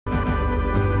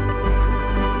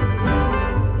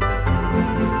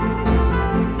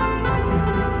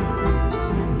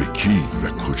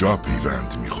کجا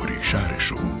پیوند میخوری شهر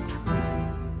شعور،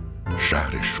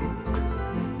 شهر شور،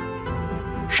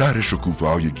 شهر شکوفه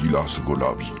های گیلاس و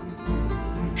گلابی،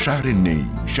 شهر نی،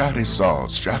 شهر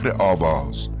ساز، شهر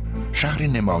آواز، شهر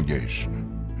نمایش،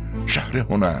 شهر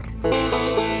هنر.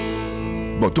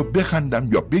 با تو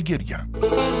بخندم یا بگریم،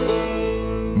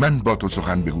 من با تو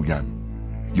سخن بگویم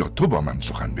یا تو با من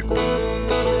سخن بگوی.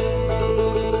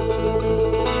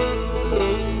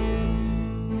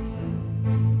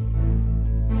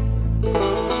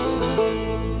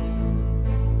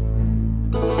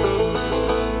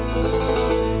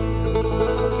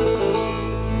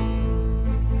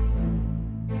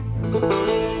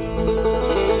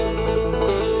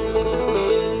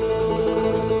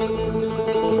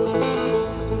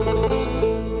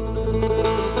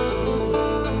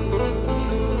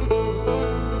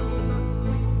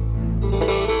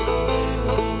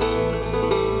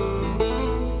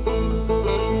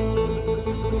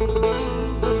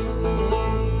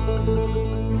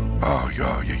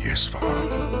 اصفهان،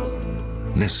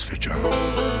 نصف جهان.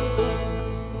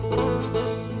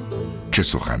 چه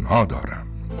سخنها دارم،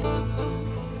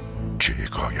 چه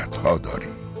حکایتها داری.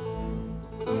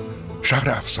 شهر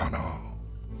افسانه ها،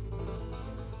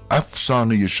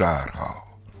 افسانه شهرها،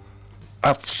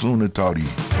 افسون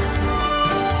تاریخ.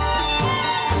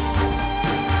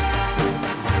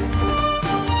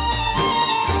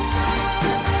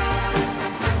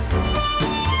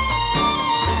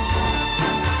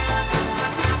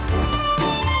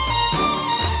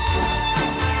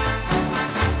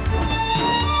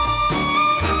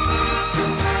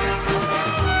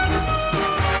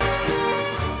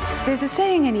 There's a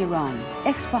saying in Iran,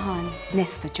 Esfahan,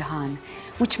 نصف جهان,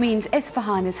 which means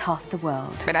Esfahan is half the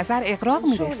world. به نظر اغراق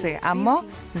میرسه، اما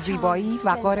زیبایی،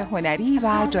 وقار هنری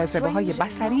و جاذبه‌های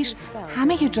بصریش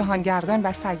همه جهانگردان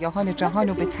و سیاحان جهان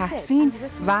رو به تحسین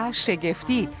و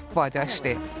شگفتی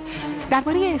واداشته.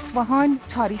 درباره اصفهان،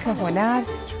 تاریخ هنر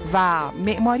و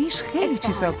معماریش خیلی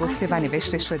چیزا گفته و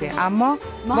نوشته شده، اما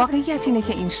واقعیت اینه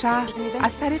که این شهر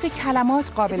از طریق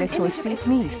کلمات قابل توصیف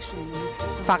نیست.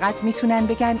 فقط میتونن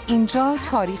بگن اینجا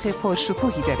تاریخ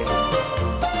پرشکوهی داره.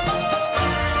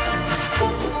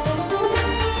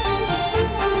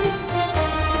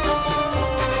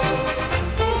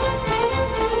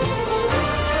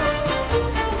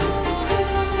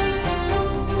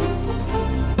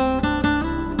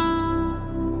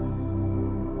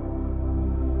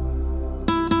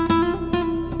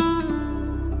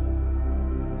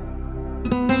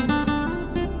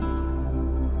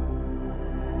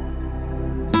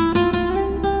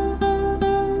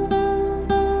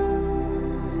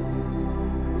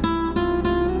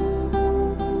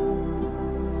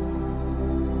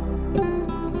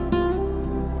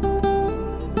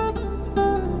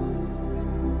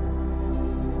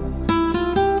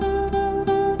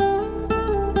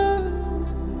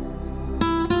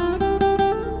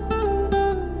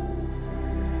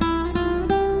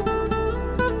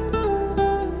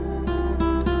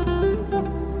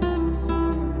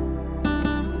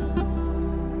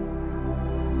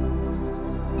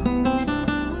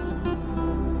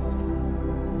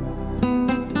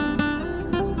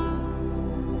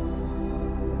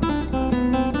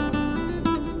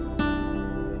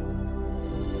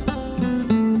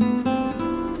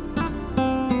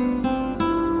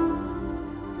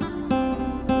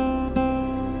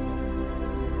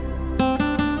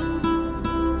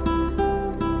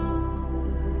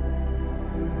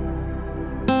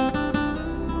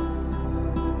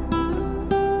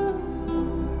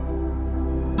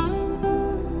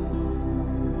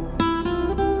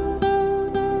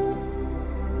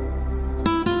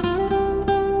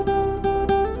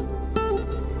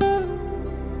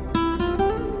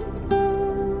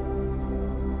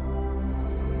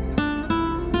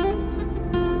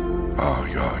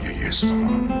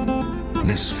 اصفهان،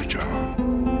 نصف جهان.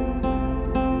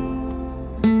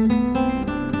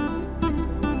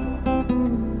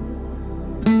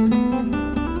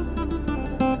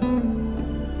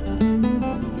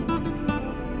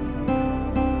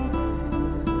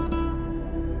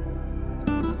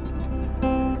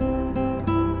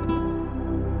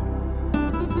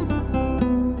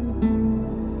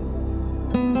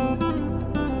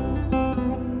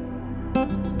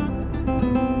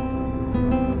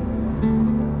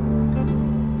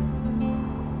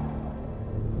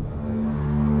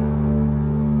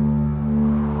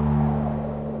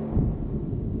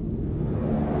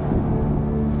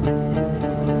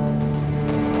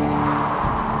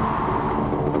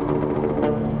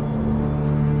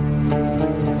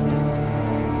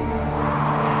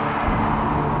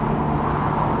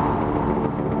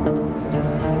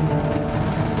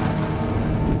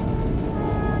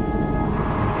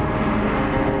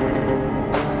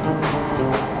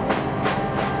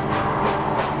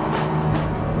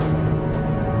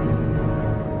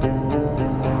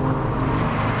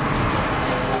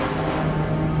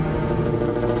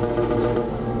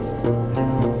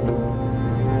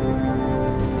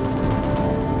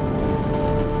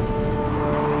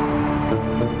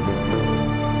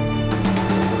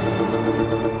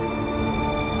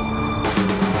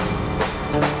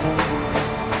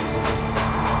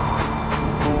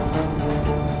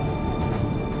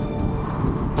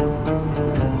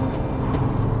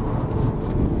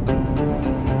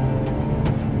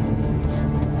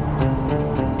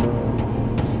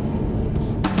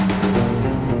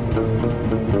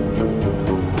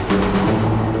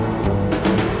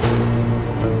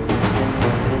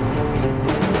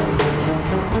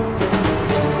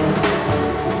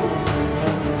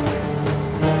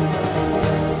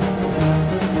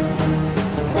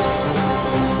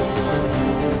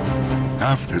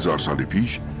 7000 سال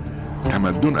پیش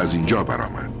تمدن از اینجا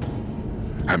برآمد.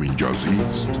 همینجا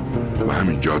زیست و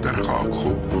همینجا در خاک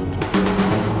خورد.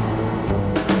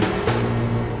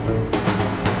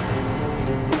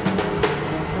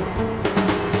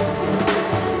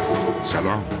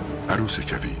 سلام عروس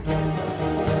کویر،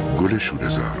 گل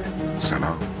شوره‌زار،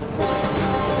 سلام.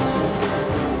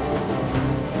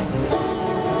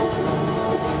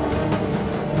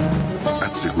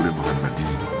 عطر گل محمدی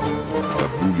و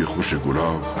بوی خوش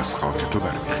گلاب از خاک تو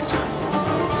برمیخیزد.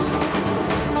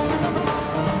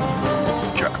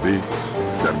 کعبه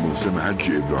در موسم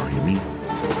حج ابراهیمی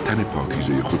تن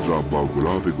پاکیزه خود را با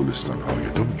گلاب گلستانهای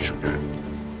تو می‌شوید.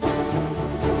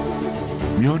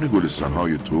 میان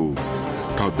گلستانهای تو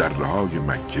تا دره‌های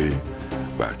مکه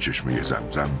و چشمه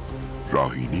زمزم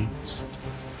راهی نیست.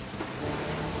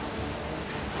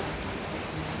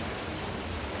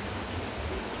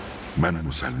 من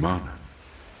مسلمانم.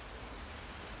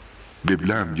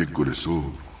 قبله‌ام یک گل سرخ،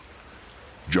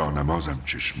 جانمازم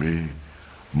چشمه،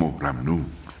 مهرم نور،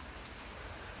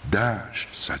 دشت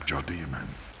سجاده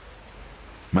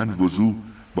من وضو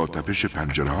با تپش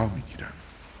پنجره ها میگیرم.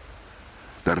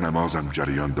 در نمازم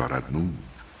جریان دارد نور،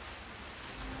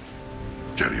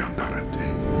 جریان دارد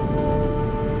دل.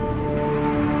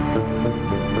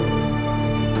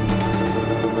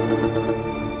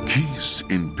 کیست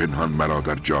این پنهان مرا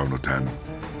در جان و تن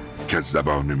که از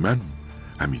زبان من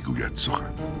همی گوید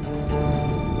سخن؟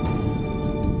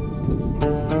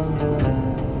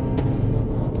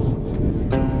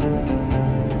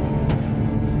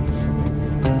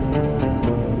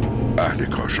 اهل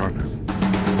کاشانم.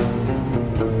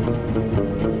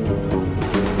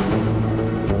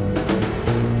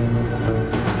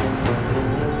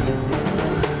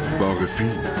 باغ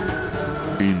فین،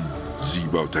 این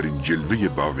زیباترین جلوه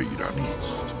باغ ایرانی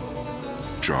است.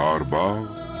 4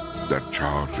 باغ در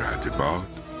 4 جهت باد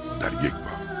در یک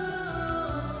باغ،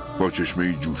 با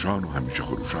چشمه جوشان و همیشه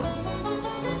خروشان،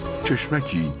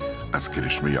 چشمکی از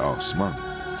کرشمه آسمان،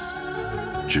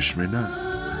 چشمه نه،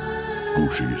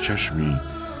 گوشه چشمی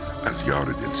از یار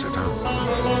دلستان.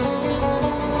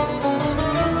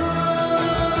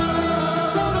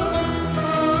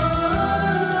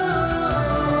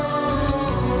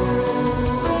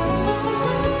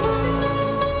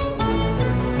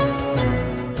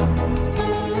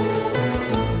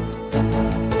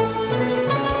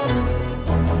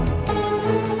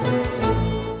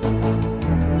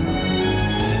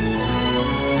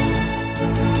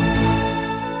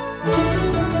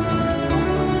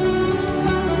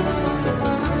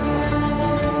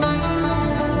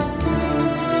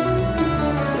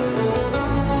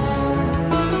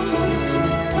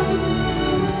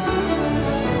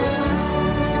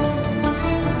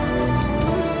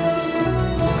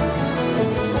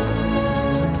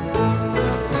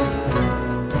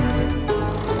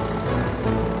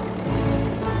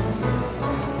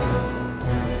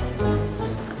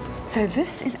 So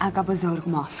this is Aga Buzurg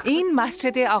Mosque. این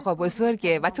مسجد آقا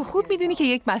بزرگه و تو خوب میدونی که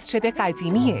یک مسجد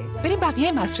قدیمیه. بریم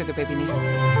بقیه مسجد رو ببینیم.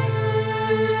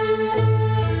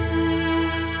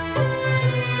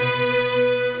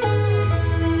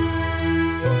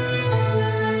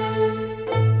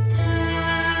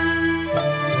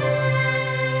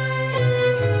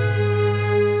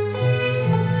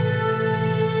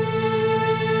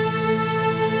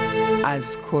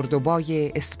 از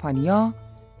کردوبای اسپانیا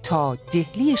تا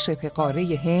دهلی شبه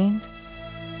قاره هند،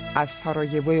 از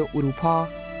سارایوو اروپا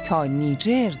تا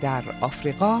نیجر در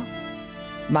آفریقا،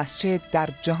 مسجد در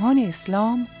جهان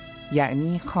اسلام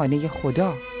یعنی خانه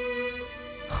خدا،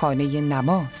 خانه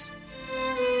نماز.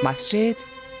 مسجد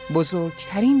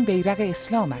بزرگترین بیرق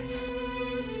اسلام است،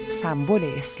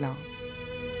 سمبل اسلام،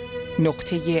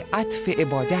 نقطه عطف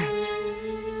عبادت،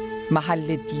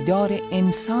 محل دیدار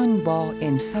انسان با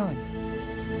انسان،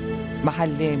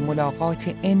 محل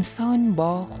ملاقات انسان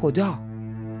با خدا.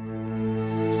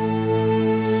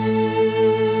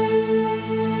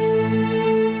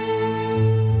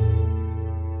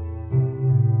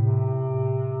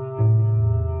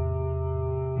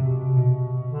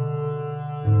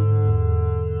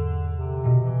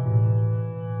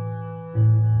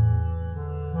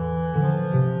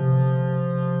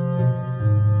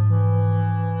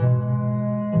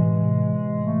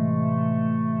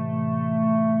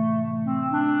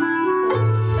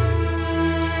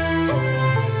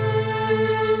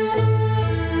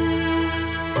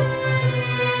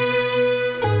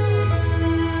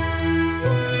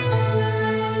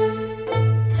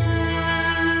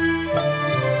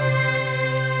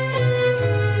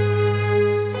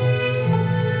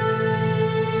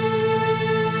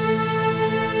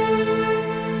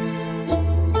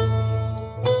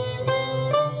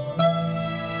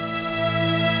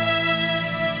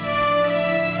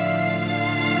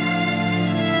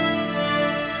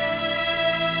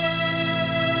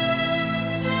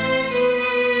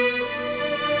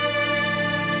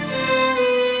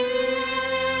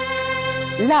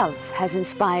 Love has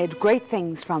inspired great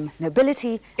things from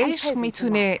nobility and عشق peasants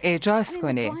میتونه alike. اعجاز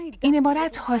کنه. این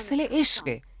عبارت حاصل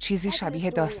عشقه، چیزی شبیه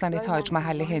داستان تاج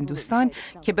محل هندوستان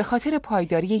که به خاطر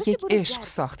پایداری یک عشق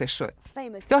ساخته شد.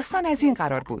 داستان از این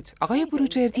قرار بود: آقای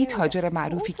بروجردی، تاجر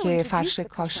معروفی که فرش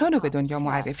کاشان رو به دنیا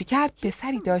معرفی کرد،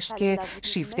 پسری داشت که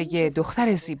شیفته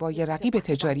دختر زیبای رقیب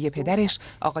تجاری پدرش،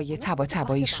 آقای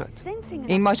طباطبایی شد.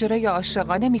 این ماجرای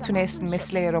عاشقانه میتونست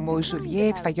مثل رومئو و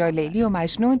ژولیت و یا لیلی و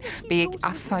مجنون به یک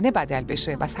افسانه بدل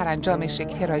بشه و سرانجامش یک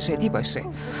تراژدی باشه.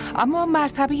 اما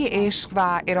مرتبه عشق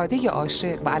و اراده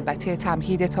عاشق و البته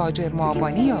تمهید تاجر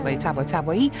معاونی آقای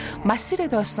طباطبایی مسیر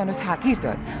داستان رو تغییر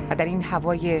داد و در این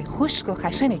هوای خشک و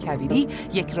خشن کویری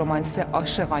یک رمانس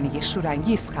عاشقانه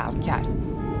شورانگیز خلق کرد.